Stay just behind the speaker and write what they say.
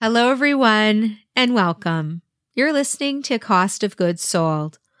Hello, everyone, and welcome. You're listening to Cost of Goods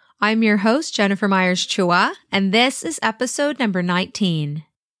Sold. I'm your host, Jennifer Myers-Chua, and this is episode number 19.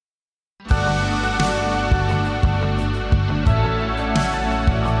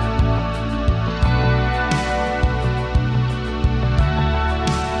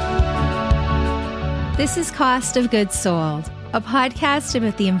 This is Cost of Goods Sold, a podcast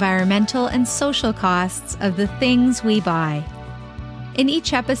about the environmental and social costs of the things we buy. In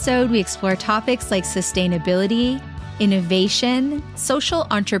each episode, we explore topics like sustainability, innovation, social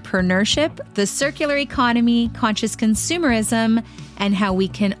entrepreneurship, the circular economy, conscious consumerism, and how we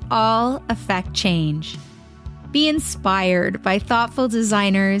can all affect change. Be inspired by thoughtful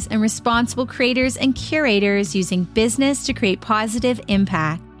designers and responsible creators and curators using business to create positive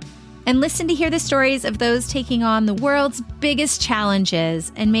impact. And listen to hear the stories of those taking on the world's biggest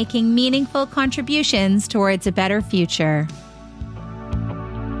challenges and making meaningful contributions towards a better future.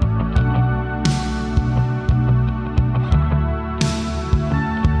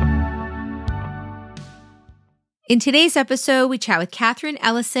 In today's episode, we chat with Katherine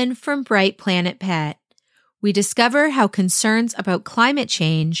Ellison from Bright Planet Pet. We discover how concerns about climate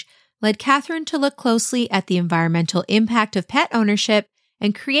change led Katherine to look closely at the environmental impact of pet ownership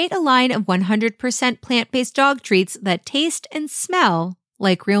and create a line of 100% plant-based dog treats that taste and smell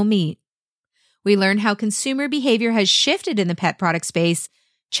like real meat. We learn how consumer behavior has shifted in the pet product space,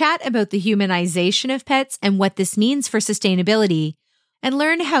 chat about the humanization of pets and what this means for sustainability, and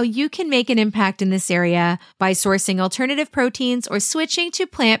learn how you can make an impact in this area by sourcing alternative proteins or switching to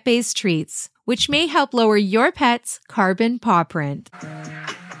plant-based treats, which may help lower your pet's carbon pawprint.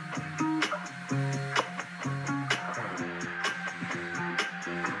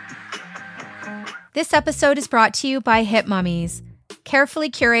 This episode is brought to you by Hip Mummies,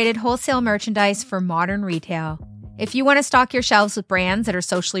 carefully curated wholesale merchandise for modern retail. If you want to stock your shelves with brands that are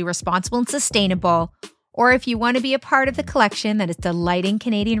socially responsible and sustainable, or if you want to be a part of the collection that is delighting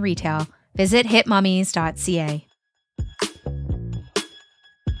Canadian retail, visit hipmummies.ca.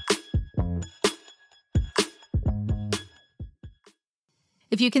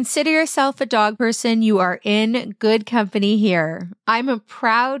 If you consider yourself a dog person, you are in good company here. I'm a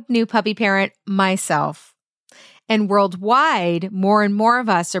proud new puppy parent myself. And worldwide, more and more of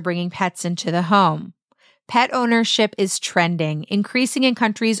us are bringing pets into the home. Pet ownership is trending, increasing in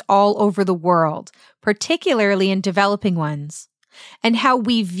countries all over the world, particularly in developing ones. And how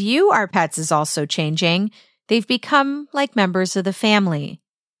we view our pets is also changing. They've become like members of the family.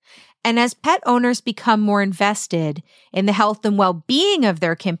 And as pet owners become more invested in the health and well-being of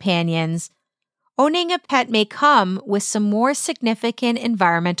their companions, owning a pet may come with some more significant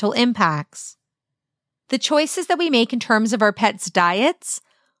environmental impacts. The choices that we make in terms of our pets' diets,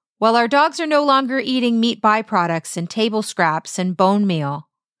 while our dogs are no longer eating meat byproducts and table scraps and bone meal,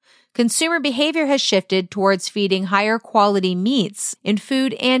 consumer behavior has shifted towards feeding higher quality meats in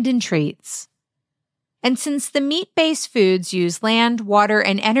food and in treats. And since the meat-based foods use land, water,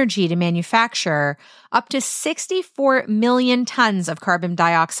 and energy to manufacture, up to 64 million tons of carbon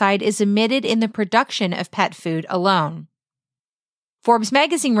dioxide is emitted in the production of pet food alone. Forbes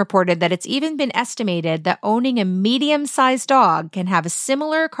magazine reported that it's even been estimated that owning a medium-sized dog can have a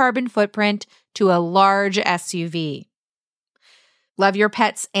similar carbon footprint to a large SUV. Love your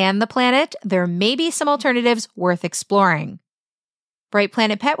pets and the planet? There may be some alternatives worth exploring. Bright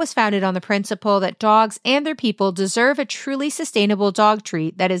Planet Pet was founded on the principle that dogs and their people deserve a truly sustainable dog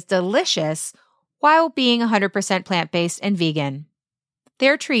treat that is delicious while being 100% plant-based and vegan.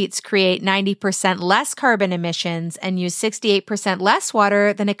 Their treats create 90% less carbon emissions and use 68% less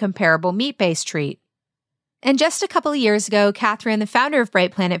water than a comparable meat-based treat. And just a couple of years ago, Katherine, the founder of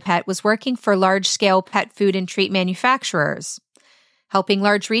Bright Planet Pet, was working for large-scale pet food and treat manufacturers, helping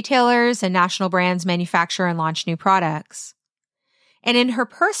large retailers and national brands manufacture and launch new products. And in her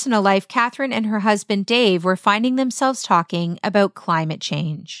personal life, Katherine and her husband Dave were finding themselves talking about climate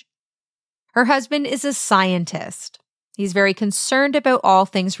change. Her husband is a scientist. He's very concerned about all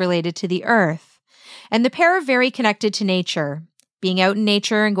things related to the earth. And the pair are very connected to nature. Being out in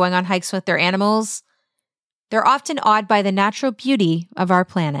nature and going on hikes with their animals, they're often awed by the natural beauty of our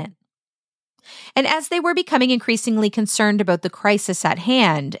planet. And as they were becoming increasingly concerned about the crisis at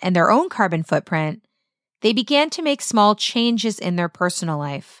hand and their own carbon footprint, they began to make small changes in their personal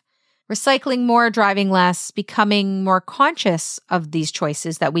life, recycling more, driving less, becoming more conscious of these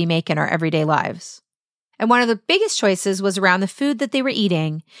choices that we make in our everyday lives. And one of the biggest choices was around the food that they were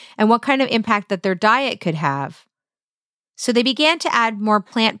eating and what kind of impact that their diet could have. So they began to add more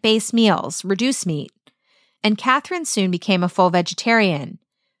plant-based meals, reduce meat, and Katherine soon became a full vegetarian.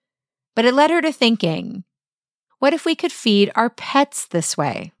 But it led her to thinking, What if we could feed our pets this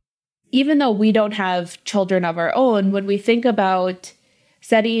way? Even though we don't have children of our own, when we think about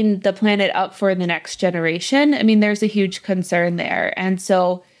setting the planet up for the next generation, I mean, there's a huge concern there. And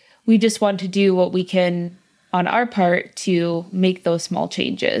so we just want to do what we can on our part to make those small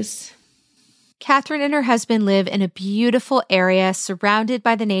changes. Katherine and her husband live in a beautiful area surrounded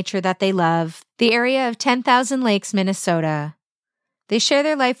by the nature that they love, the area of 10,000 Lakes, Minnesota. They share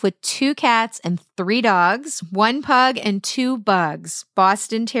their life with 2 cats and 3 dogs, 1 pug and 2 bugs,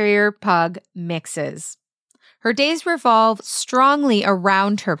 Boston Terrier Pug mixes. Her days revolve strongly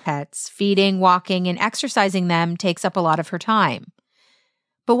around her pets. Feeding, walking, and exercising them takes up a lot of her time.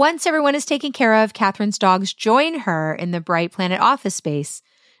 But once everyone is taken care of, Katherine's dogs join her in the Bright Planet office space.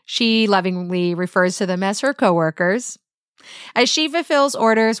 She lovingly refers to them as her coworkers. As she fulfills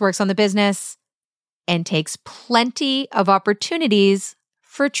orders, works on the business, and takes plenty of opportunities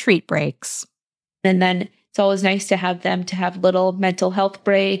for treat breaks. And then it's always nice to have little mental health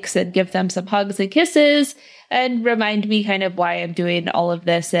breaks and give them some hugs and kisses and remind me kind of why I'm doing all of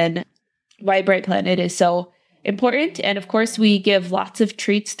this and why Bright Planet is so important. And of course, we give lots of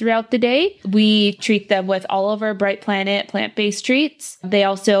treats throughout the day. We treat them with all of our Bright Planet plant-based treats. They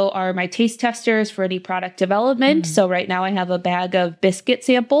also are my taste testers for any product development. So right now I have a bag of biscuit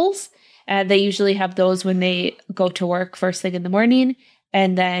samples. They usually have those when they go to work first thing in the morning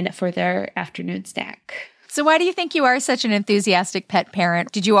and then for their afternoon snack. So why do you think you are such an enthusiastic pet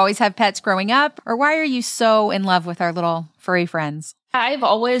parent? Did you always have pets growing up? Or why are you so in love with our little furry friends? I've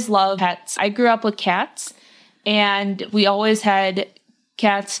always loved pets. I grew up with cats. And we always had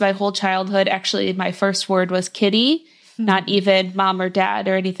cats my whole childhood. Actually, my first word was kitty, not even mom or dad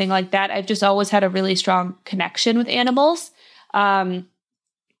or anything like that. I've just always had a really strong connection with animals.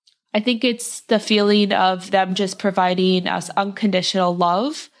 I think it's the feeling of them just providing us unconditional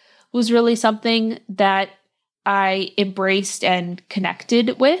love was really something that I embraced and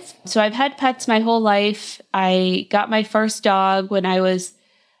connected with. So I've had pets my whole life. I got my first dog when I was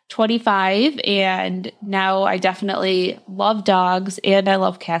 25, and now I definitely love dogs and I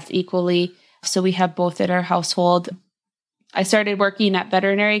love cats equally. So we have both in our household. I started working at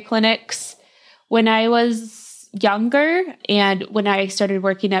veterinary clinics when I was younger, and when I started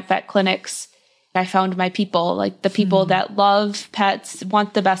working at vet clinics, I found my people, like the people that love pets,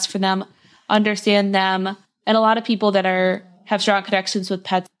 want the best for them, understand them, and a lot of people that have strong connections with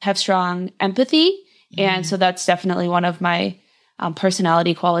pets have strong empathy. And so that's definitely one of my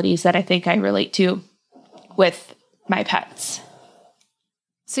personality qualities that I think I relate to with my pets.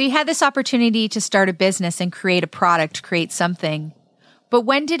 So you had this opportunity to start a business and create a product, create something. But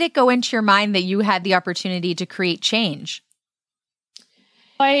when did it go into your mind that you had the opportunity to create change?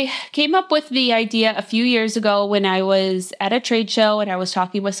 I came up with the idea a few years ago when I was at a trade show and I was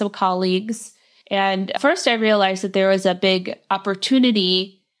talking with some colleagues. And first I realized that there was a big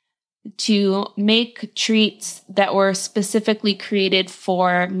opportunity to make treats that were specifically created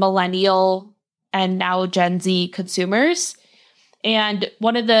for millennial and now Gen Z consumers. And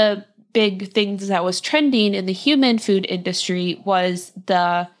one of the big things that was trending in the human food industry was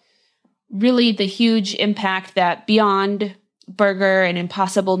the huge impact that Beyond Burger and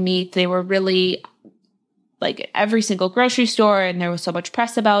Impossible Meat, they were really like every single grocery store, and there was so much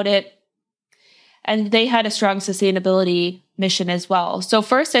press about it. And they had a strong sustainability mission as well. So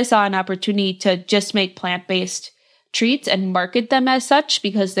first I saw an opportunity to just make plant-based treats and market them as such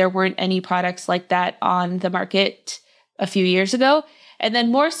because there weren't any products like that on the market a few years ago. And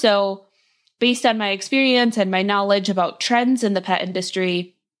then more so, based on my experience and my knowledge about trends in the pet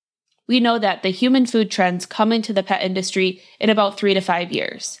industry, we know that the human food trends come into the pet industry in about 3 to 5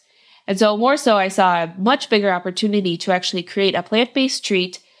 years. And so more so, I saw a much bigger opportunity to actually create a plant-based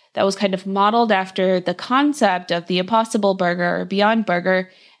treat that was kind of modeled after the concept of the Impossible Burger or Beyond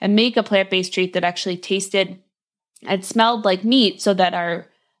Burger and make a plant-based treat that actually tasted and smelled like meat so that our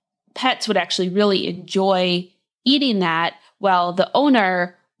pets would actually really enjoy eating that while the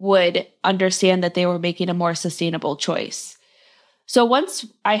owner would understand that they were making a more sustainable choice. So once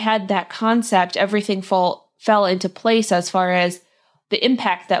I had that concept, everything fell into place as far as the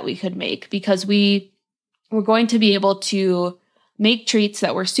impact that we could make, because we were going to be able to make treats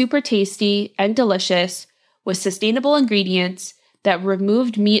that were super tasty and delicious with sustainable ingredients that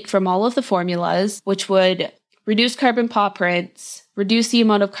removed meat from all of the formulas, which would reduce carbon paw prints, reduce the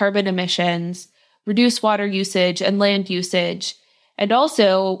amount of carbon emissions, reduce water usage and land usage. And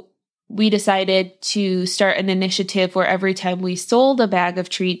also, we decided to start an initiative where every time we sold a bag of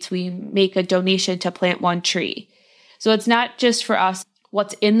treats, we make a donation to plant one tree. So it's not just for us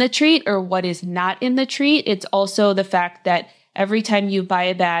what's in the treat or what is not in the treat. It's also the fact that every time you buy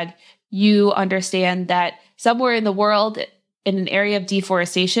a bag, you understand that somewhere in the world, in an area of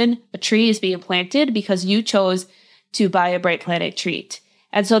deforestation, a tree is being planted because you chose to buy a Bright Planet treat.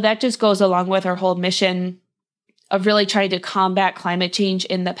 And so that just goes along with our whole mission of really trying to combat climate change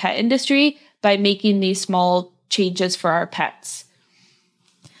in the pet industry by making these small changes for our pets.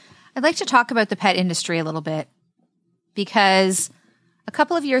 I'd like to talk about the pet industry a little bit because a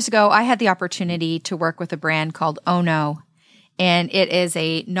couple of years ago, I had the opportunity to work with a brand called Ono, and it is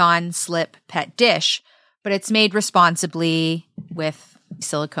a non-slip pet dish, but it's made responsibly with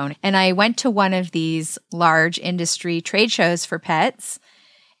silicone. And I went to one of these large industry trade shows for pets,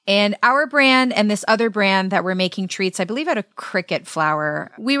 and our brand and this other brand that were making treats, I believe out of cricket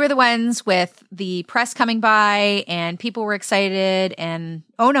flour, we were the ones with the press coming by and people were excited. And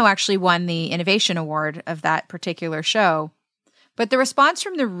Ono actually won the innovation award of that particular show. But the response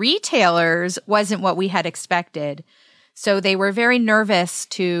from the retailers wasn't what we had expected. So they were very nervous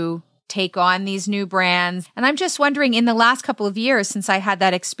to take on these new brands. And I'm just wondering, in the last couple of years since I had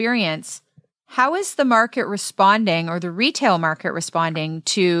that experience, how is the market responding, or the retail market responding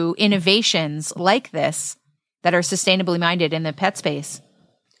to innovations like this that are sustainably minded in the pet space?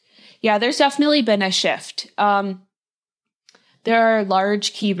 Yeah, there's definitely been a shift. There are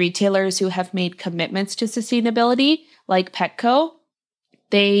large key retailers who have made commitments to sustainability, like Petco.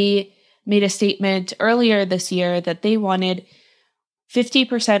 They made a statement earlier this year that they wanted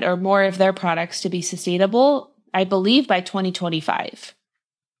 50% or more of their products to be sustainable, I believe, by 2025.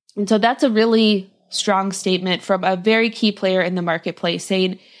 And so that's a really strong statement from a very key player in the marketplace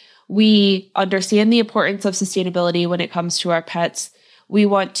saying, we understand the importance of sustainability when it comes to our pets. We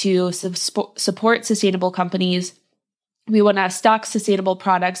want to support sustainable companies. We want to stock sustainable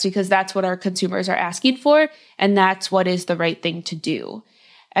products because that's what our consumers are asking for, and that's what is the right thing to do.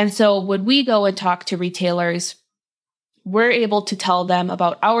 And so when we go and talk to retailers, we're able to tell them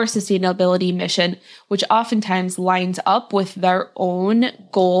about our sustainability mission, which oftentimes lines up with their own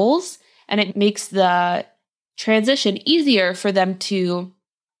goals, and it makes the transition easier for them to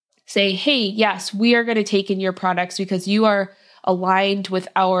say, hey, yes, we are going to take in your products because you are aligned with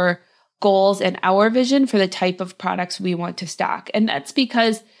our goals and our vision for the type of products we want to stock. And that's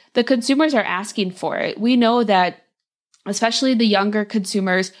because the consumers are asking for it. We know that especially the younger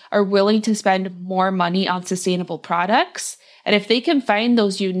consumers are willing to spend more money on sustainable products. And if they can find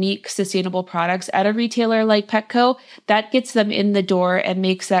those unique sustainable products at a retailer like Petco, that gets them in the door and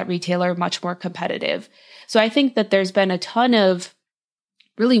makes that retailer much more competitive. So I think that there's been a ton of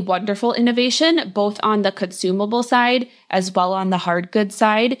really wonderful innovation, both on the consumable side as well on the hard goods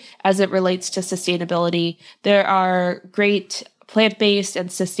side as it relates to sustainability. There are great plant-based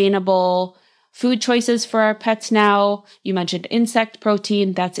and sustainable food choices for our pets now. You mentioned insect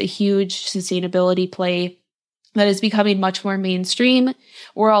protein. That's a huge sustainability play that is becoming much more mainstream.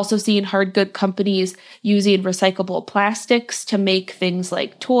 We're also seeing hard good companies using recyclable plastics to make things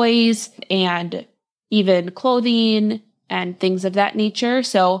like toys and even clothing and things of that nature.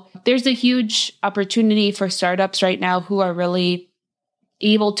 So there's a huge opportunity for startups right now who are really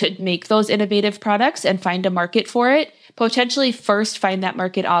able to make those innovative products and find a market for it, potentially first find that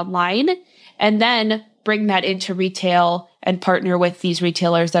market online, and then bring that into retail and partner with these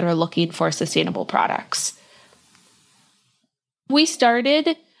retailers that are looking for sustainable products. We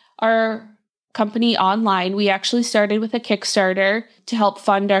started our company online. We actually started with a Kickstarter to help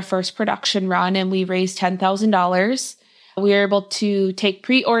fund our first production run, and we raised $10,000. We were able to take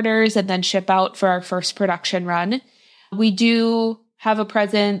pre-orders and then ship out for our first production run. We do have a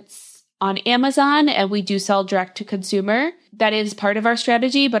presence on Amazon, and we do sell direct to consumer. That is part of our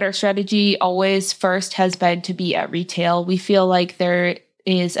strategy, but our strategy always first has been to be at retail. We feel like there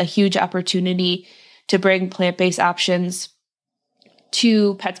is a huge opportunity to bring plant-based options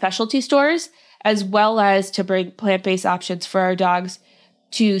to pet specialty stores, as well as to bring plant-based options for our dogs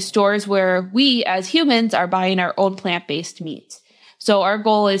to stores where we as humans are buying our own plant-based meat. So our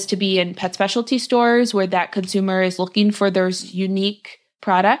goal is to be in pet specialty stores where that consumer is looking for those unique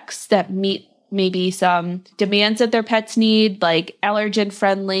products that meet maybe some demands that their pets need, like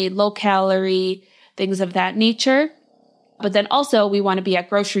allergen-friendly, low-calorie, things of that nature. But then also we want to be at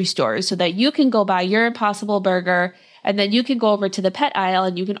grocery stores so that you can go buy your Impossible Burger, and then you can go over to the pet aisle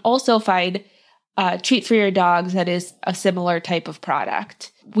and you can also find a treat for your dogs that is a similar type of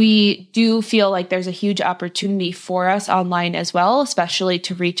product. We do feel like there's a huge opportunity for us online as well, especially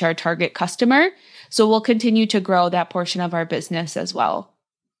to reach our target customer. So we'll continue to grow that portion of our business as well.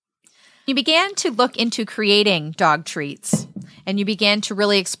 You began to look into creating dog treats, and you began to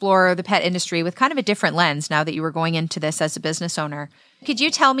really explore the pet industry with kind of a different lens now that you were going into this as a business owner. Could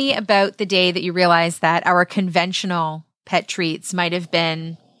you tell me about the day that you realized that our conventional pet treats might have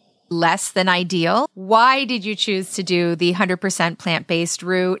been less than ideal. Why did you choose to do the 100% plant-based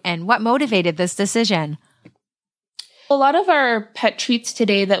route, and what motivated this decision? A lot of our pet treats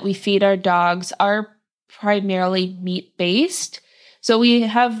today that we feed our dogs are primarily meat-based. So we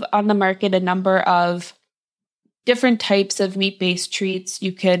have on the market a number of different types of meat-based treats.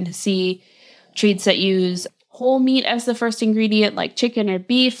 You can see treats that use whole meat as the first ingredient, like chicken or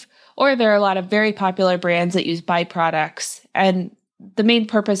beef, or there are a lot of very popular brands that use byproducts. And the main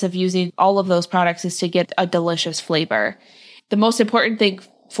purpose of using all of those products is to get a delicious flavor. The most important thing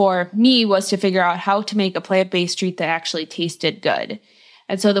for me was to figure out how to make a plant-based treat that actually tasted good.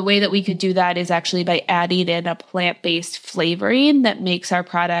 And so the way that we could do that is actually by adding in a plant-based flavoring that makes our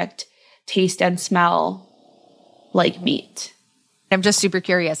product taste and smell like meat. I'm just super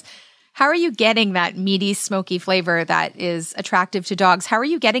curious. How are you getting that meaty, smoky flavor that is attractive to dogs? How are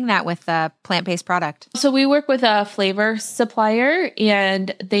you getting that with a plant-based product? So we work with a flavor supplier,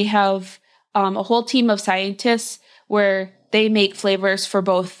 and they have a whole team of scientists where they make flavors for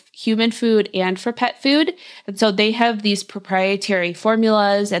both human food and for pet food. And so they have these proprietary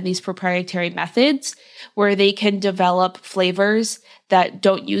formulas and these proprietary methods where they can develop flavors that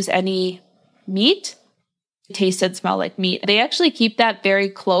don't use any meat, taste and smell like meat. They actually keep that very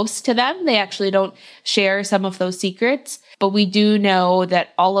close to them. They actually don't share some of those secrets, but we do know that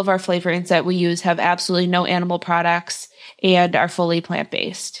all of our flavorings that we use have absolutely no animal products and are fully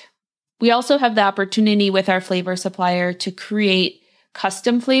plant-based. We also have the opportunity with our flavor supplier to create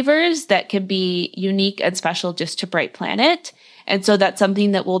custom flavors that can be unique and special just to Bright Planet. And so that's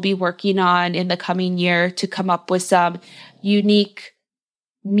something that we'll be working on in the coming year to come up with some unique,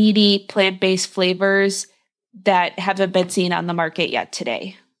 meaty, plant-based flavors that haven't been seen on the market yet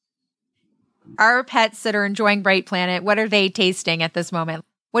today. Our pets that are enjoying Bright Planet, what are they tasting at this moment?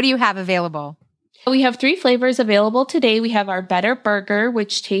 What do you have available? We have 3 flavors available today. We have our Better Burger,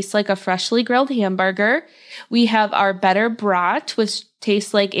 which tastes like a freshly grilled hamburger. We have our Better Brat, which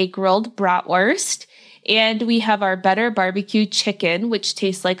tastes like a grilled bratwurst. And we have our Better Barbecue Chicken, which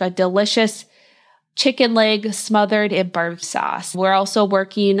tastes like a delicious chicken leg smothered in barbecue sauce. We're also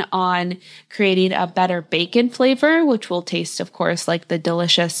working on creating a Better Bacon flavor, which will taste, of course, like the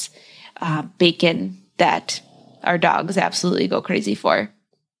delicious bacon that our dogs absolutely go crazy for.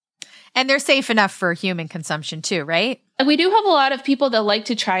 And they're safe enough for human consumption too, right? And we do have a lot of people that like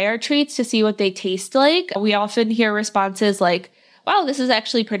to try our treats to see what they taste like. We often hear responses like, wow, this is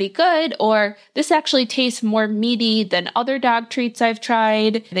actually pretty good, or this actually tastes more meaty than other dog treats I've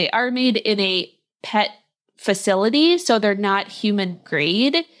tried. They are made in a pet facility, so they're not human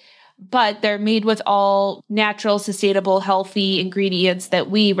grade, but they're made with all natural, sustainable, healthy ingredients that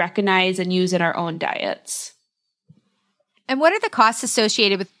we recognize and use in our own diets. And what are the costs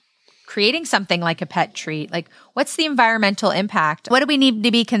associated with creating something like a pet treat? Like, what's the environmental impact? What do we need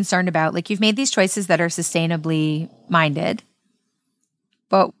to be concerned about? Like, you've made these choices that are sustainably minded,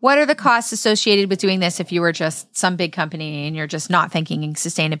 but what are the costs associated with doing this if you were just some big company and you're just not thinking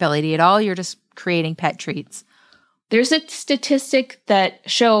sustainability at all? You're just creating pet treats. There's a statistic that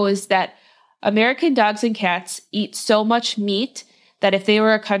shows that American dogs and cats eat so much meat that if they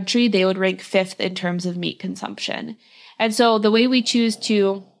were a country, they would rank 5th in terms of meat consumption. And so the way we choose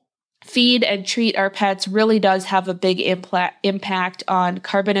to feed and treat our pets really does have a big impact on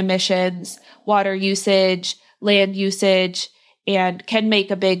carbon emissions, water usage, land usage, and can make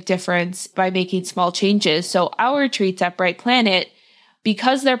a big difference by making small changes. So our treats at Bright Planet,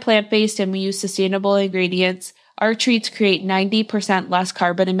 because they're plant-based and we use sustainable ingredients, our treats create 90% less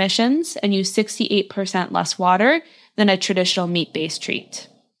carbon emissions and use 68% less water than a traditional meat-based treat.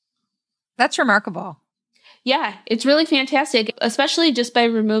 That's remarkable. Yeah, it's really fantastic, especially just by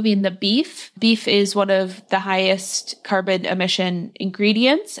removing the beef. Beef is one of the highest carbon emission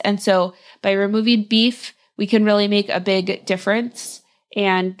ingredients. And so by removing beef, we can really make a big difference.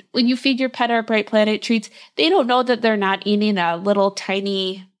 And when you feed your pet our Bright Planet treats, they don't know that they're not eating a little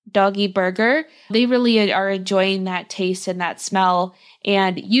tiny doggy burger. They really are enjoying that taste and that smell.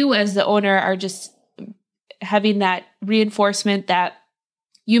 And you as the owner are just having that reinforcement that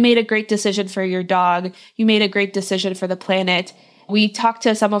you made a great decision for your dog. You made a great decision for the planet. We talked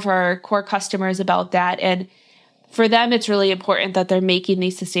to some of our core customers about that. And for them, it's really important that they're making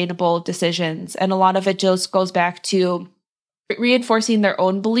these sustainable decisions. And a lot of it just goes back to reinforcing their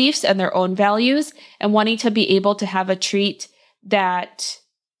own beliefs and their own values and wanting to be able to have a treat that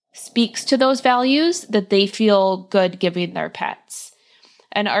speaks to those values that they feel good giving their pets.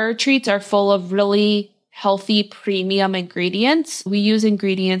 And our treats are full of really healthy premium ingredients. We use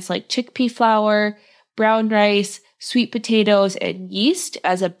ingredients like chickpea flour, brown rice, sweet potatoes, and yeast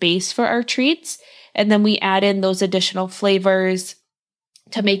as a base for our treats. And then we add in those additional flavors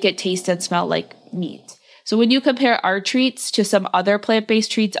to make it taste and smell like meat. So when you compare our treats to some other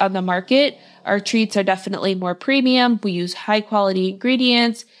plant-based treats on the market, our treats are definitely more premium. We use high quality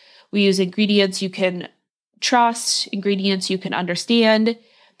ingredients. We use ingredients you can trust, ingredients you can understand.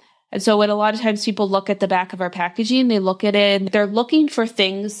 And so when a lot of times people look at the back of our packaging, they look at it and they're looking for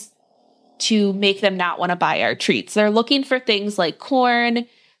things to make them not want to buy our treats. They're looking for things like corn,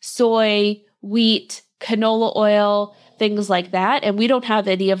 soy, wheat, canola oil, things like that. And we don't have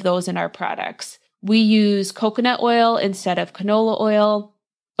any of those in our products. We use coconut oil instead of canola oil.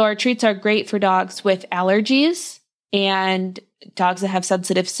 So our treats are great for dogs with allergies and dogs that have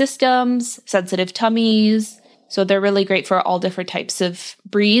sensitive systems, sensitive tummies. So they're really great for all different types of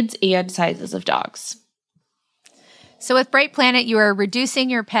breeds and sizes of dogs. So with Bright Planet, you are reducing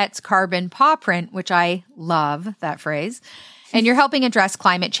your pet's carbon paw print, which I love that phrase, and you're helping address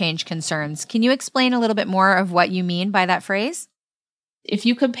climate change concerns. Can you explain a little bit more of what you mean by that phrase? If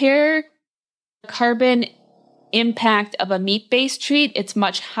you compare carbon impact of a meat-based treat, it's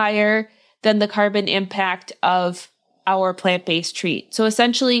much higher than the carbon impact of our plant-based treat. So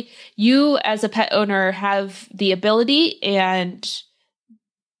essentially, you as a pet owner have the ability and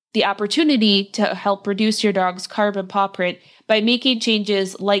the opportunity to help reduce your dog's carbon paw print by making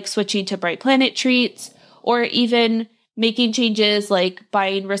changes like switching to Bright Planet treats, or even making changes like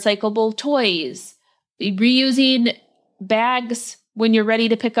buying recyclable toys, reusing bags when you're ready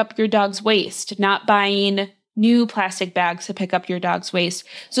to pick up your dog's waste, not buying new plastic bags to pick up your dog's waste.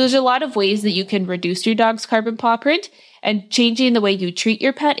 So there's a lot of ways that you can reduce your dog's carbon paw print, and changing the way you treat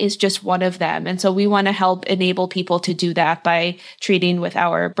your pet is just one of them. And so we want to help enable people to do that by treating with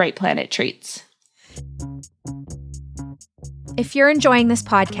our Bright Planet treats. If you're enjoying this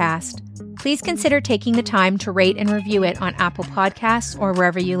podcast, please consider taking the time to rate and review it on Apple Podcasts or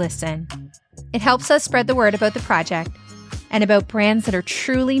wherever you listen. It helps us spread the word about the project and about brands that are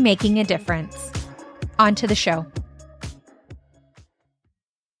truly making a difference. On to the show.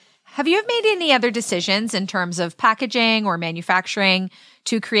 Have you made any other decisions in terms of packaging or manufacturing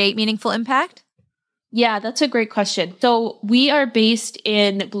to create meaningful impact? Yeah, that's a great question. So we are based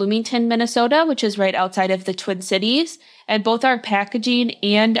in Bloomington, Minnesota, which is right outside of the Twin Cities. And both our packaging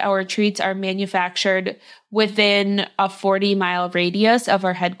and our treats are manufactured within a 40-mile radius of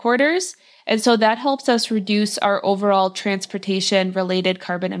our headquarters. And so that helps us reduce our overall transportation-related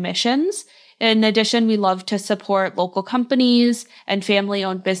carbon emissions. In addition, we love to support local companies and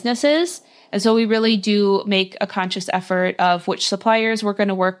family-owned businesses. And so we really do make a conscious effort of which suppliers we're going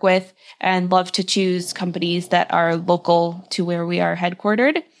to work with and love to choose companies that are local to where we are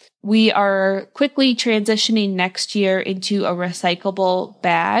headquartered. We are quickly transitioning next year into a recyclable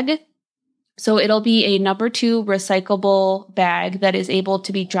bag. So it'll be a number 2 recyclable bag that is able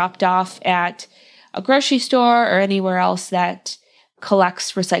to be dropped off at a grocery store or anywhere else that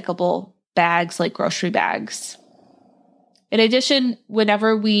collects recyclable bags like grocery bags. In addition,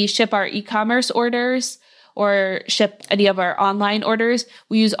 whenever we ship our e-commerce orders or ship any of our online orders,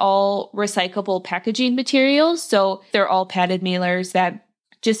 we use all recyclable packaging materials. So they're all padded mailers that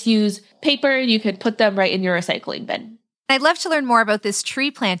just use paper. You can put them right in your recycling bin. I'd love to learn more about this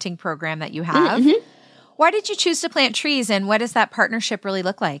tree planting program that you have. Mm-hmm. Why did you choose to plant trees, and what does that partnership really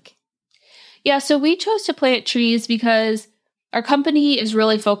look like? Yeah, so we chose to plant trees because our company is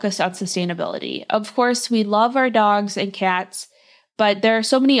really focused on sustainability. Of course, we love our dogs and cats, but there are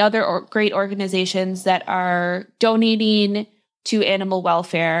so many other great organizations that are donating to animal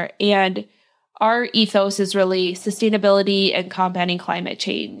welfare. And our ethos is really sustainability and combating climate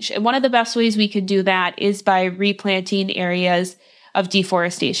change. And one of the best ways we can do that is by replanting areas of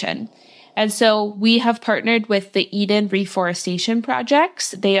deforestation. And so we have partnered with the Eden Reforestation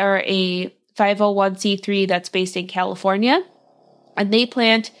Projects. They are a 501c3 that's based in California. And they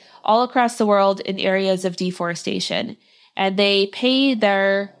plant all across the world in areas of deforestation. And they pay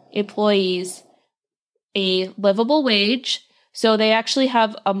their employees a livable wage. So they actually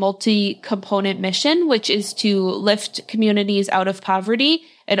have a multi-component mission, which is to lift communities out of poverty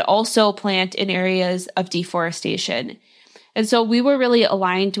and also plant in areas of deforestation. And so we were really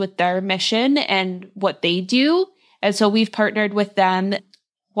aligned with their mission and what they do. And so we've partnered with them.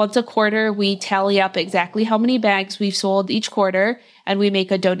 Once a quarter, we tally up exactly how many bags we've sold each quarter, and we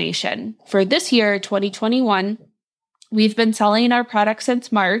make a donation. For this year, 2021, we've been selling our product since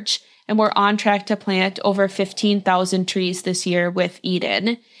March, and we're on track to plant over 15,000 trees this year with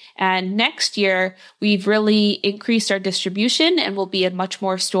Eden. And next year, we've really increased our distribution and we'll be in much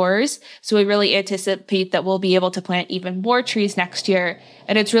more stores. So we really anticipate that we'll be able to plant even more trees next year.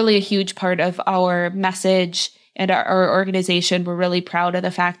 And it's really a huge part of our message and our organization. We're really proud of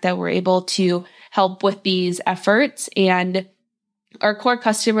the fact that we're able to help with these efforts. And our core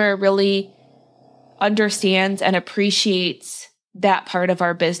customer really understands and appreciates that part of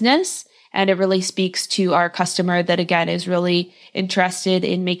our business. And it really speaks to our customer that, again, is really interested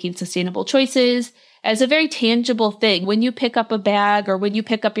in making sustainable choices as a very tangible thing. When you pick up a bag or when you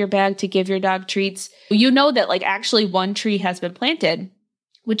pick up your bag to give your dog treats, you know that like actually one tree has been planted,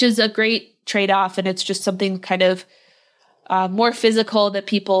 which is a great trade-off. And it's just something kind of more physical that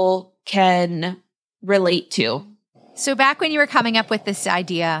people can relate to. So back when you were coming up with this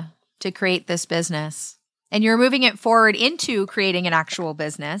idea to create this business and you're moving it forward into creating an actual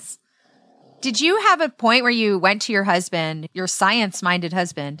business, did you have a point where you went to your husband, your science-minded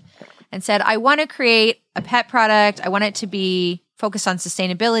husband, and said, I want to create a pet product. I want it to be focused on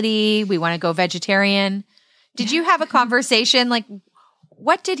sustainability. We want to go vegetarian. Did you have a conversation? Like,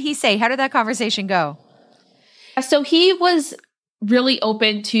 what did he say? How did that conversation go? So he was really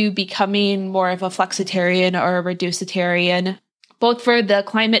open to becoming more of a flexitarian or a reducitarian, both for the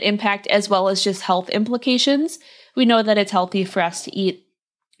climate impact as well as just health implications. We know that it's healthy for us to eat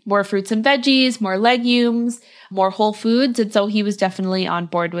more fruits and veggies, more legumes, more whole foods. And so he was definitely on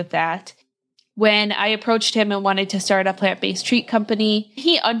board with that. When I approached him and wanted to start a plant-based treat company,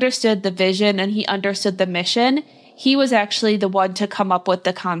 he understood the vision and he understood the mission. He was actually the one to come up with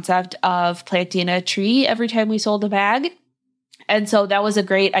the concept of planting a tree every time we sold a bag. And so that was a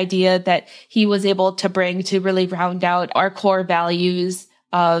great idea that he was able to bring to really round out our core values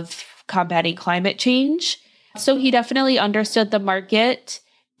of combating climate change. So he definitely understood the market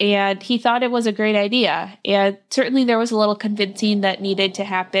and he thought it was a great idea. And certainly there was a little convincing that needed to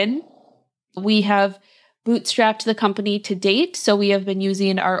happen. We have bootstrapped the company to date. So we have been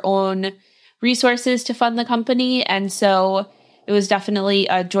using our own resources to fund the company. And so it was definitely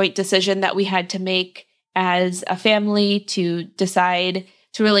a joint decision that we had to make as a family to decide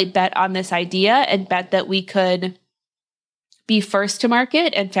to really bet on this idea and bet that we could be first to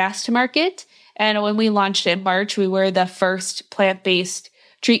market and fast to market. And when we launched in March, we were the first plant-based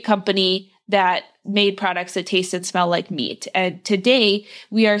treat company that made products that taste and smell like meat. And today,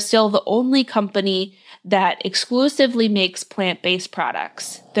 we are still the only company that exclusively makes plant-based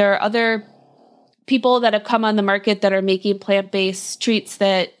products. There are other people that have come on the market that are making plant-based treats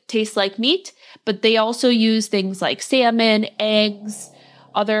that taste like meat, but they also use things like salmon, eggs,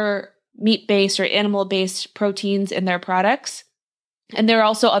 other meat-based or animal-based proteins in their products. And there are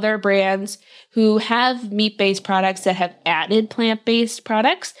also other brands who have meat-based products that have added plant-based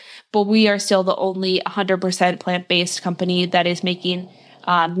products, but we are still the only 100% plant-based company that is making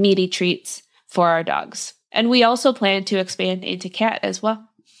meaty treats for our dogs. And we also plan to expand into cat as well.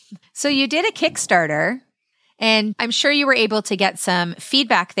 So you did a Kickstarter, and I'm sure you were able to get some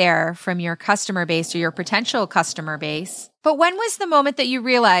feedback there from your customer base or your potential customer base. But when was the moment that you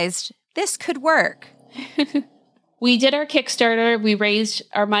realized this could work? We did our Kickstarter, we raised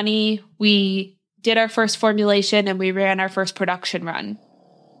our money, we did our first formulation, and we ran our first production run.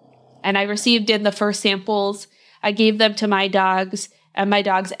 And I received in the first samples. I gave them to my dogs, and my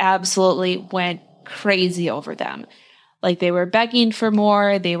dogs absolutely went crazy over them. Like they were begging for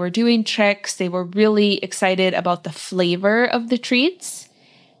more, they were doing tricks, they were really excited about the flavor of the treats.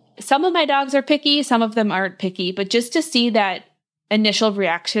 Some of my dogs are picky, some of them aren't picky, but just to see that initial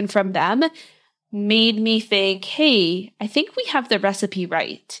reaction from them made me think, hey, I think we have the recipe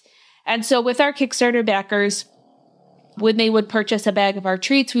right. And so with our Kickstarter backers, when they would purchase a bag of our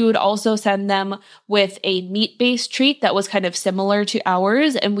treats, we would also send them with a meat-based treat that was kind of similar to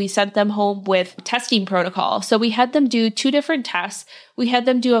ours, and we sent them home with testing protocol. So we had them do 2 different tests. We had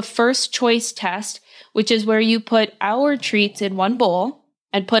them do a first choice test, which is where you put our treats in one bowl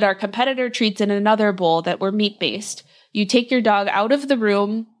and put our competitor treats in another bowl that were meat-based. You take your dog out of the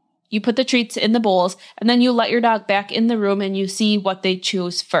room, you put the treats in the bowls, and then you let your dog back in the room and you see what they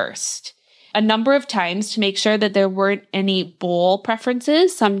choose first. A number of times to make sure that there weren't any bowl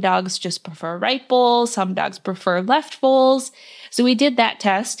preferences. Some dogs just prefer right bowls, some dogs prefer left bowls. So we did that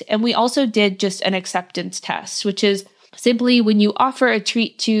test, and we also did just an acceptance test, which is simply when you offer a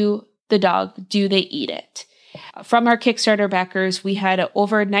treat to the dog, do they eat it? From our Kickstarter backers, we had an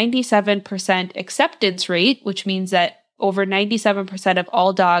over 97% acceptance rate, which means that over 97% of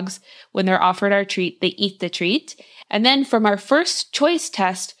all dogs, when they're offered our treat, they eat the treat. And then from our first choice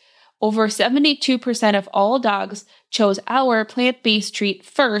test, over 72% of all dogs chose our plant-based treat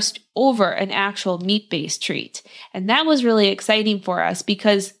first over an actual meat-based treat. And that was really exciting for us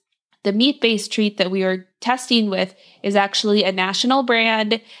because the meat-based treat that we are testing with is actually a national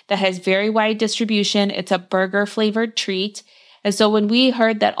brand that has very wide distribution. It's a burger-flavored treat. And so when we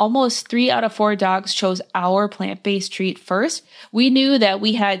heard that almost 3 out of 4 dogs chose our plant-based treat first, we knew that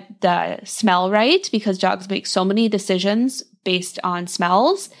we had the smell right because dogs make so many decisions based on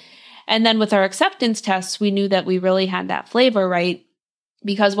smells. And then with our acceptance tests, we knew that we really had that flavor right,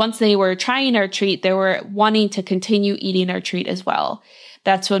 because once they were trying our treat, they were wanting to continue eating our treat as well.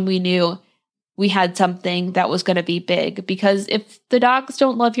 That's when we knew we had something that was going to be big, because if the dogs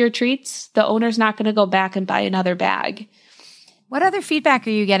don't love your treats, the owner's not going to go back and buy another bag. What other feedback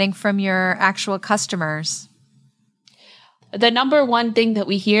are you getting from your actual customers? The number one thing that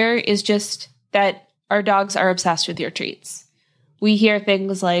we hear is just that our dogs are obsessed with your treats. We hear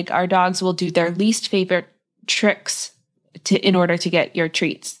things like our dogs will do their least favorite tricks in order to get your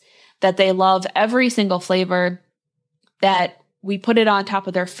treats, that they love every single flavor, that we put it on top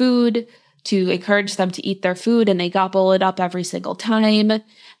of their food to encourage them to eat their food and they gobble it up every single time,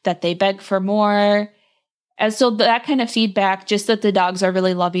 that they beg for more. And so that kind of feedback, just that the dogs are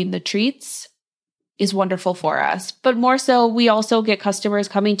really loving the treats, is wonderful for us. But more so, we also get customers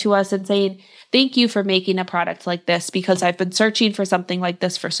coming to us and saying, thank you for making a product like this, because I've been searching for something like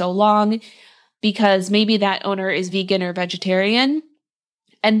this for so long, because maybe that owner is vegan or vegetarian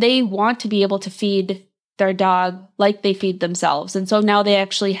and they want to be able to feed their dog like they feed themselves. And so now they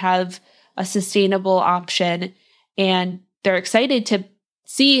actually have a sustainable option, and they're excited to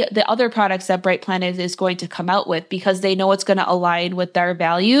see the other products that Bright Planet is going to come out with, because they know it's going to align with their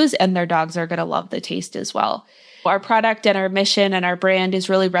values and their dogs are going to love the taste as well. Our product and our mission and our brand is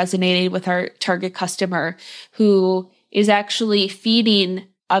really resonating with our target customer, who is actually feeding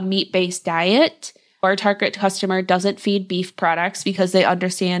a meat-based diet. Our target customer doesn't feed beef products because they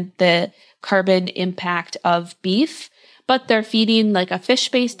understand the carbon impact of beef, but they're feeding like a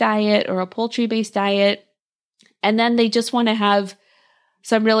fish-based diet or a poultry-based diet. And then they just want to have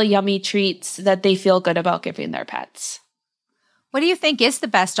some really yummy treats that they feel good about giving their pets. What do you think is the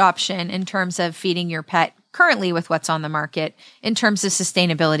best option in terms of feeding your pet currently with what's on the market in terms of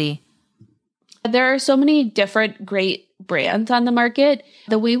sustainability? There are so many different great brands on the market.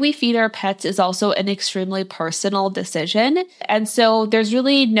 The way we feed our pets is also an extremely personal decision. And so there's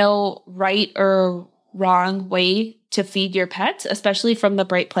really no right or wrong way to feed your pets, especially from the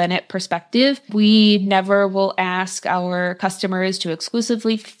Bright Planet perspective. We never will ask our customers to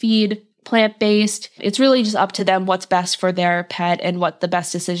exclusively feed plant-based. It's really just up to them what's best for their pet and what the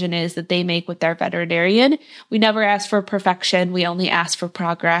best decision is that they make with their veterinarian. We never ask for perfection. We only ask for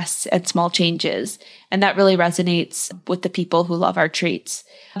progress and small changes. And that really resonates with the people who love our treats.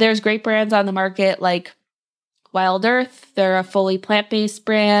 There's great brands on the market like Wild Earth. They're a fully plant-based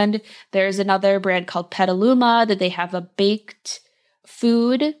brand. There's another brand called Petaluma that they have a baked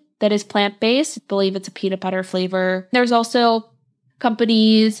food that is plant-based. I believe it's a peanut butter flavor. There's also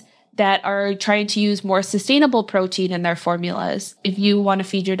companies that are trying to use more sustainable protein in their formulas. If you want to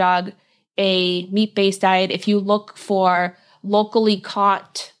feed your dog a meat-based diet, if you look for locally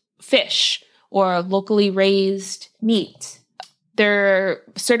caught fish or locally raised meat, there are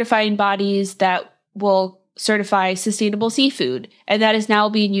certifying bodies that will certify sustainable seafood, and that is now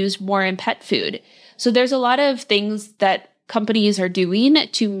being used more in pet food. So there's a lot of things that companies are doing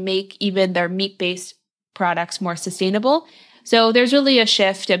to make even their meat-based products more sustainable. So there's really a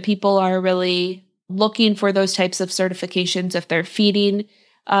shift, and people are really looking for those types of certifications if they're feeding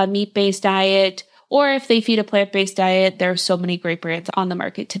a meat-based diet, or if they feed a plant-based diet. There are so many great brands on the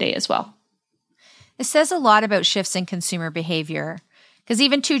market today as well. It says a lot about shifts in consumer behavior. Because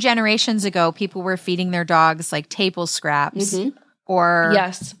even 2 generations ago, people were feeding their dogs like table scraps or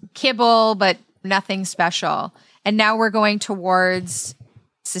kibble, but nothing special. And now we're going towards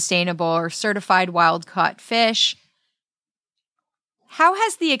sustainable or certified wild-caught fish. How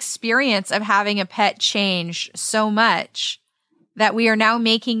has the experience of having a pet changed so much that we are now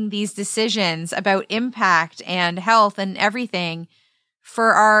making these decisions about impact and health and everything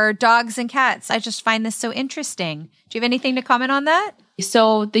for our dogs and cats? I just find this so interesting. Do you have anything to comment on that?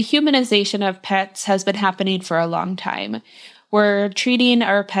 So the humanization of pets has been happening for a long time. We're treating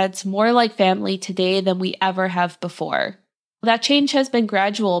our pets more like family today than we ever have before. That change has been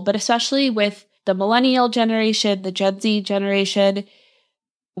gradual, but especially with the millennial generation, the Gen Z generation,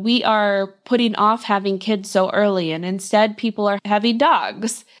 we are putting off having kids so early, and instead people are having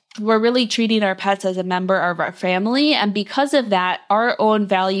dogs. We're really treating our pets as a member of our family, and because of that, our own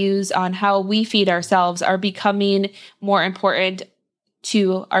values on how we feed ourselves are becoming more important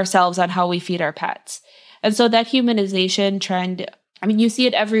to ourselves on how we feed our pets. And so that humanization trend, I mean, you see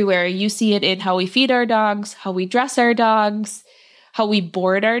it everywhere. You see it in how we feed our dogs, how we dress our dogs, how we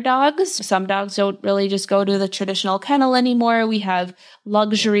board our dogs. Some dogs don't really just go to the traditional kennel anymore. We have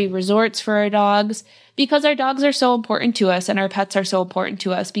luxury resorts for our dogs because our dogs are so important to us and our pets are so important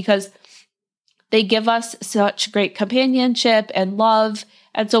to us because they give us such great companionship and love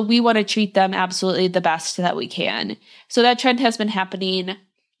And so we want to treat them absolutely the best that we can. So that trend has been happening.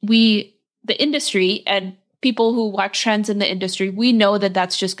 The industry and people who watch trends in the industry, we know that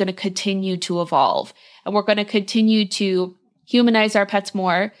that's just going to continue to evolve. And we're going to continue to humanize our pets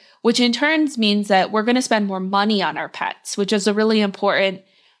more, which in turn means that we're going to spend more money on our pets, which is a really important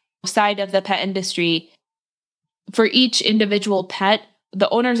side of the pet industry. For each individual pet, the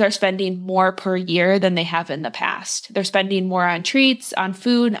owners are spending more per year than they have in the past. They're spending more on treats, on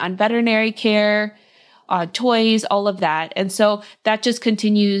food, on veterinary care, on toys, all of that. And so that just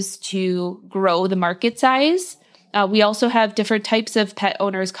continues to grow the market size. We also have different types of pet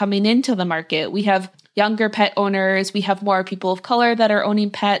owners coming into the market. We have younger pet owners. We have more people of color that are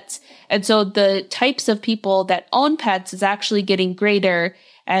owning pets. And so the types of people that own pets is actually getting greater.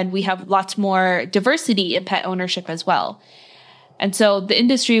 And we have lots more diversity in pet ownership as well. And so the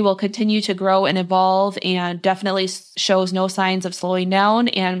industry will continue to grow and evolve and definitely shows no signs of slowing down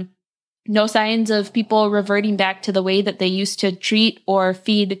and no signs of people reverting back to the way that they used to treat or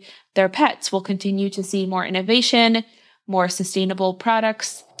feed their pets. We'll continue to see more innovation, more sustainable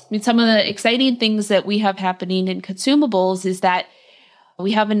products. I mean, some of the exciting things that we have happening in consumables is that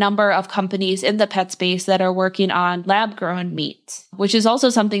we have a number of companies in the pet space that are working on lab-grown meat, which is also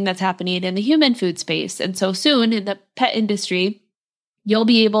something that's happening in the human food space. And so soon in the pet industry, you'll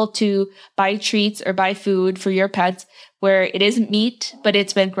be able to buy treats or buy food for your pets where it isn't meat, but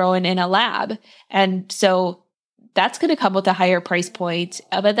it's been grown in a lab. And so that's going to come with a higher price point,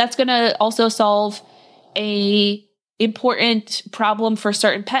 but that's going to also solve a important problem for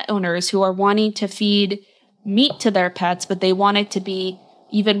certain pet owners who are wanting to feed meat to their pets, but they want it to be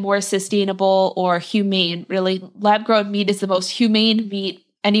even more sustainable or humane. Really, lab-grown meat is the most humane meat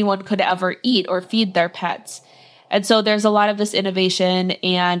anyone could ever eat or feed their pets. And so there's a lot of this innovation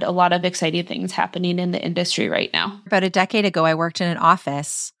and a lot of exciting things happening in the industry right now. About a decade ago, I worked in an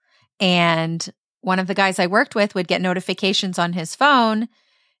office, and one of the guys I worked with would get notifications on his phone.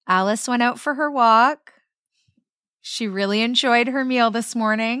 Alice went out for her walk. She really enjoyed her meal this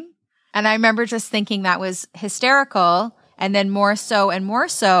morning. And I remember just thinking that was hysterical. And then more so and more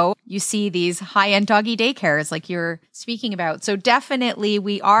so, you see these high-end doggy daycares like you're speaking about. So definitely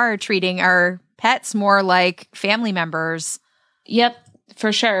we are treating our pets more like family members. Yep,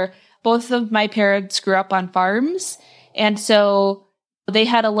 for sure. Both of my parents grew up on farms. And so they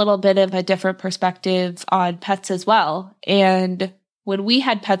had a little bit of a different perspective on pets as well. And when we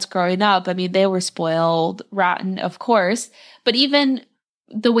had pets growing up, I mean, they were spoiled, rotten, of course. But even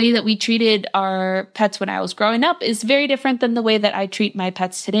the way that we treated our pets when I was growing up is very different than the way that I treat my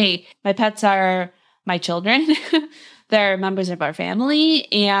pets today. My pets are my children. They're members of our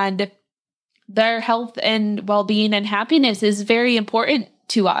family, and their health and well-being and happiness is very important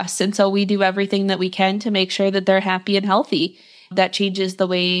to us. And so we do everything that we can to make sure that they're happy and healthy. That changes the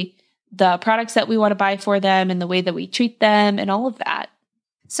way the products that we want to buy for them and the way that we treat them and all of that.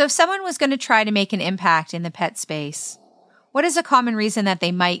 So if someone was going to try to make an impact in the pet space, what is a common reason that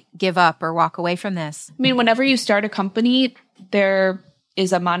they might give up or walk away from this? I mean, whenever you start a company, there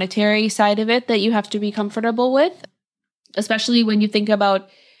is a monetary side of it that you have to be comfortable with, especially when you think about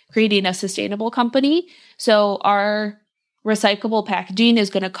creating a sustainable company. So our recyclable packaging is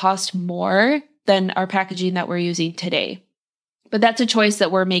going to cost more than our packaging that we're using today. But that's a choice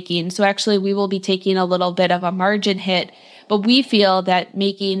that we're making. So actually, we will be taking a little bit of a margin hit, but we feel that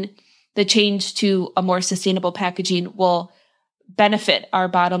making the change to a more sustainable packaging will benefit our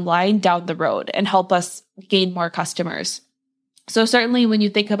bottom line down the road and help us gain more customers. So certainly when you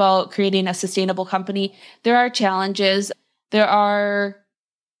think about creating a sustainable company, there are challenges. There are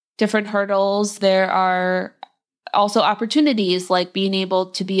different hurdles. There are also opportunities like being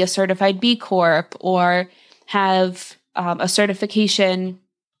able to be a certified B Corp or have a certification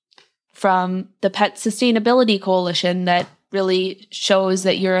from the Pet Sustainability Coalition that really shows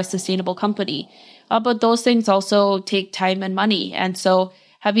that you're a sustainable company. But those things also take time and money. And so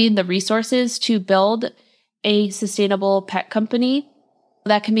having the resources to build a sustainable pet company,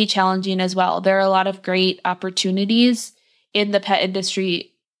 that can be challenging as well. There are a lot of great opportunities in the pet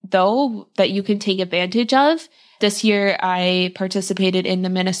industry, though, that you can take advantage of. This year, I participated in the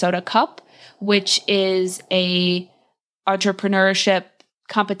Minnesota Cup, which is a entrepreneurship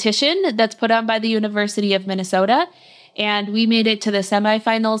competition that's put on by the University of Minnesota. And we made it to the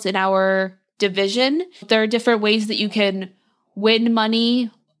semifinals in our division. There are different ways that you can win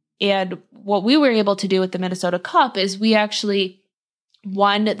money. And what we were able to do with the Minnesota Cup is we actually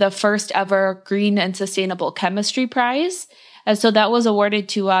won the first ever Green and Sustainable Chemistry Prize. And so that was awarded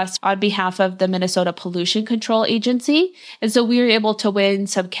to us on behalf of the Minnesota Pollution Control Agency. And so we were able to win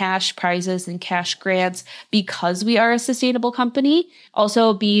some cash prizes and cash grants because we are a sustainable company.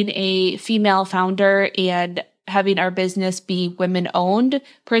 Also, being a female founder and having our business be women-owned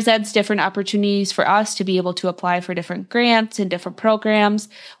presents different opportunities for us to be able to apply for different grants and different programs,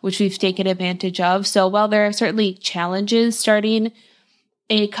 which we've taken advantage of. So while there are certainly challenges starting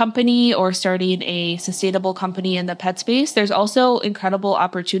a company or starting a sustainable company in the pet space, there's also incredible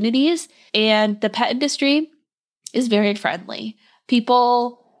opportunities. And the pet industry is very friendly.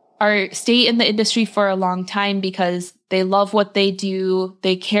 People stay in the industry for a long time because they love what they do.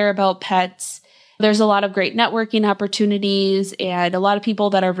 They care about pets. There's a lot of great networking opportunities and a lot of people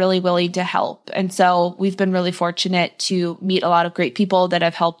that are really willing to help. And so we've been really fortunate to meet a lot of great people that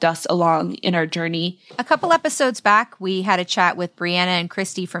have helped us along in our journey. A couple episodes back, we had a chat with Brianna and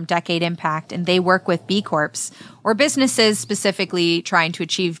Christy from Decade Impact, and they work with B Corps, or businesses specifically trying to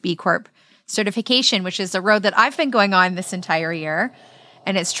achieve B Corp certification, which is a road that I've been going on this entire year,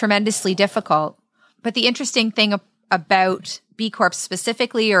 and it's tremendously difficult. But the interesting thing about B Corps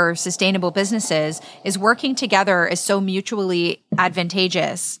specifically, or sustainable businesses, is working together is so mutually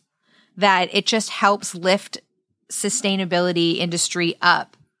advantageous that it just helps lift sustainability industry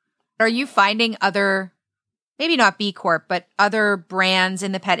up. Are you finding other, maybe not B Corp, but other brands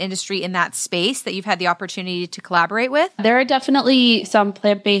in the pet industry in that space that you've had the opportunity to collaborate with? There are definitely some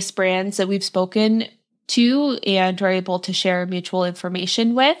plant-based brands that we've spoken to and are able to share mutual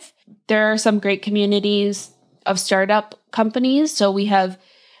information with. There are some great communities of startup companies. So we have,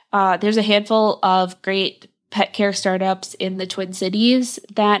 there's a handful of great pet care startups in the Twin Cities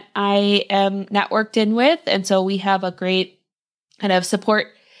that I am networked in with. And so we have a great kind of support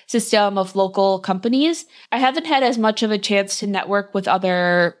system of local companies. I haven't had as much of a chance to network with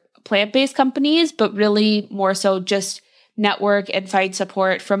other plant-based companies, but really more so just network and find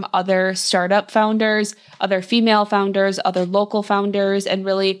support from other startup founders, other female founders, other local founders, and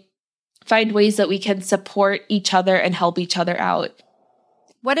really find ways that we can support each other and help each other out.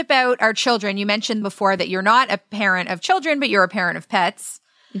 What about our children? You mentioned before that you're not a parent of children, but you're a parent of pets.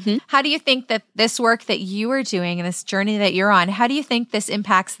 Mm-hmm. How do you think that this work that you are doing and this journey that you're on, how do you think this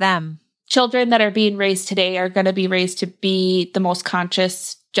impacts them? Children that are being raised today are going to be raised to be the most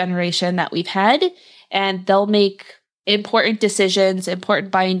conscious generation that we've had, and they'll make important decisions,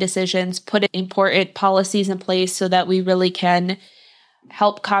 important buying decisions, put important policies in place so that we really can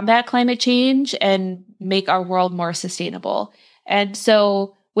help combat climate change and make our world more sustainable. And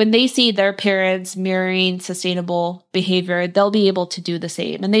so when they see their parents mirroring sustainable behavior, they'll be able to do the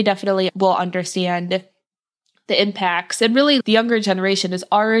same. And they definitely will understand the impacts. And really, the younger generation is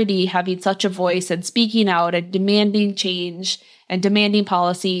already having such a voice and speaking out and demanding change and demanding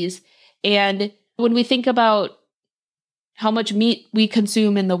policies. And when we think about how much meat we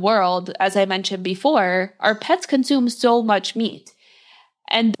consume in the world, as I mentioned before, our pets consume so much meat.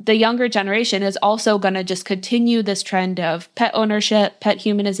 And the younger generation is also going to just continue this trend of pet ownership, pet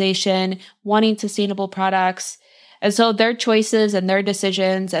humanization, wanting sustainable products. And so their choices and their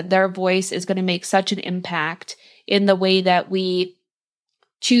decisions and their voice is going to make such an impact in the way that we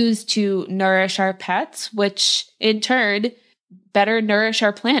choose to nourish our pets, which in turn better nourish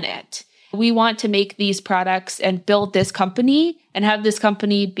our planet. We want to make these products and build this company and have this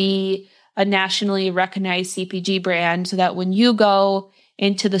company be a nationally recognized CPG brand so that when you go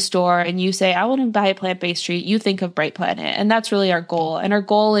into the store and you say, I want to buy a plant-based treat, you think of Bright Planet. And that's really our goal. And our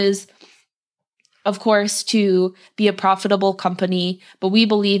goal is, of course, to be a profitable company, but we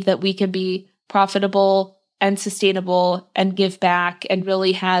believe that we can be profitable and sustainable and give back and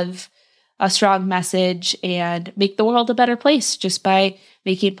really have a strong message and make the world a better place just by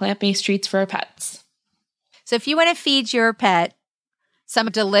making plant-based treats for our pets. So if you want to feed your pet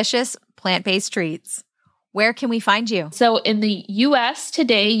some delicious plant-based treats, where can we find you? So in the US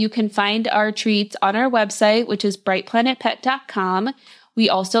today, you can find our treats on our website, which is brightplanetpet.com. We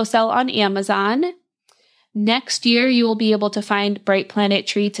also sell on Amazon. Next year, you will be able to find Bright Planet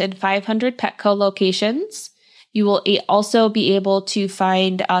treats in 500 Petco locations. You will also be able to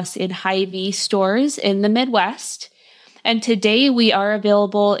find us in Hy-Vee stores in the Midwest. And today, we are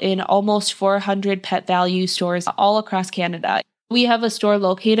available in almost 400 Pet Value stores all across Canada. We have a store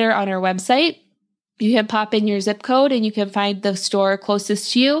locator on our website. You can pop in your zip code and you can find the store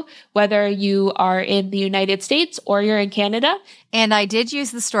closest to you, whether you are in the United States or you're in Canada. And I did use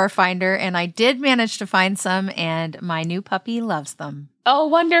the store finder and I did manage to find some, and my new puppy loves them. Oh,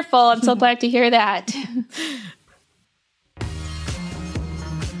 wonderful. I'm so glad to hear that.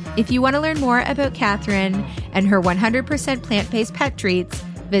 If you want to learn more about Katherine and her 100% plant-based pet treats,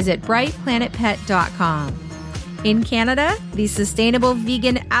 visit brightplanetpet.com. In Canada, these sustainable,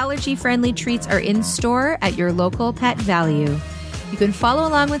 vegan, allergy-friendly treats are in store at your local Pet Value. You can follow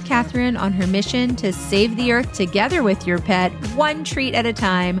along with Katherine on her mission to save the earth together with your pet, one treat at a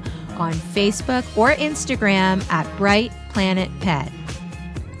time, on Facebook or Instagram at Bright Planet Pet.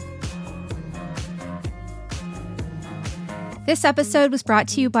 This episode was brought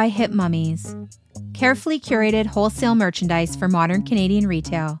to you by Hip Mummies, carefully curated wholesale merchandise for modern Canadian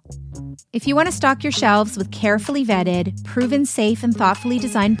retail. If you want to stock your shelves with carefully vetted, proven safe and thoughtfully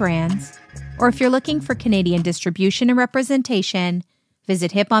designed brands, or if you're looking for Canadian distribution and representation,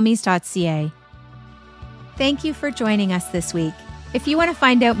 visit hipmummies.ca. Thank you for joining us this week. If you want to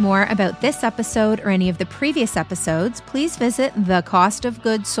find out more about this episode or any of the previous episodes, please visit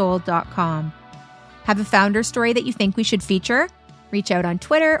thecostofgoodsold.com. Have a founder story that you think we should feature? Reach out on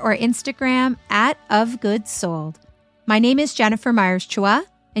Twitter or Instagram at @ofgoodsold. My name is Jennifer Myers-Chua,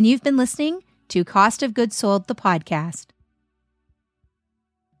 and you've been listening to Cost of Goods Sold, the podcast.